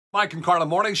Mike and Carla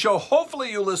Morning Show.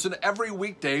 Hopefully you listen every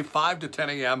weekday, 5 to 10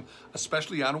 a.m.,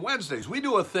 especially on Wednesdays. We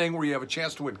do a thing where you have a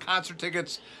chance to win concert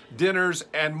tickets, dinners,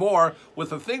 and more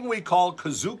with a thing we call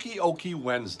Kazookie Okie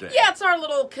Wednesday. Yeah, it's our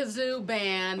little kazoo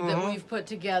band that we've put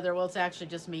together. Well, it's actually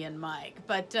just me and Mike.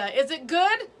 But is it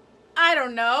good? I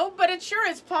don't know, but it sure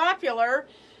is popular.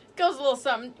 It goes a little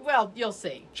something. Well, you'll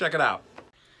see. Check it out.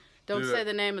 Don't say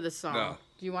the name of the song. No.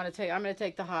 Do you want to take? I'm going to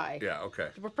take the high. Yeah, okay.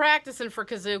 We're practicing for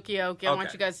Kazookie Okie. I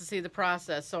want you guys to see the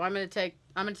process. So I'm going to take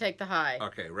the high.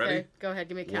 Okay, ready? Okay, go ahead,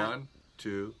 give me a count. 1,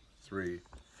 2, 3,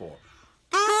 4.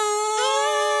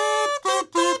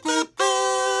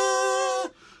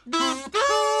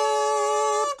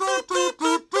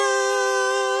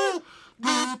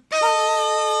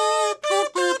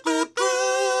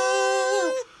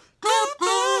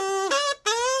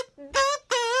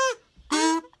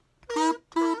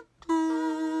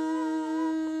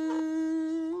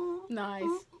 Nice.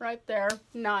 Right there.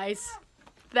 Nice.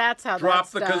 That's how Drop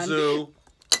that's the done. kazoo.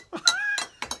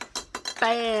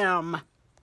 Bam.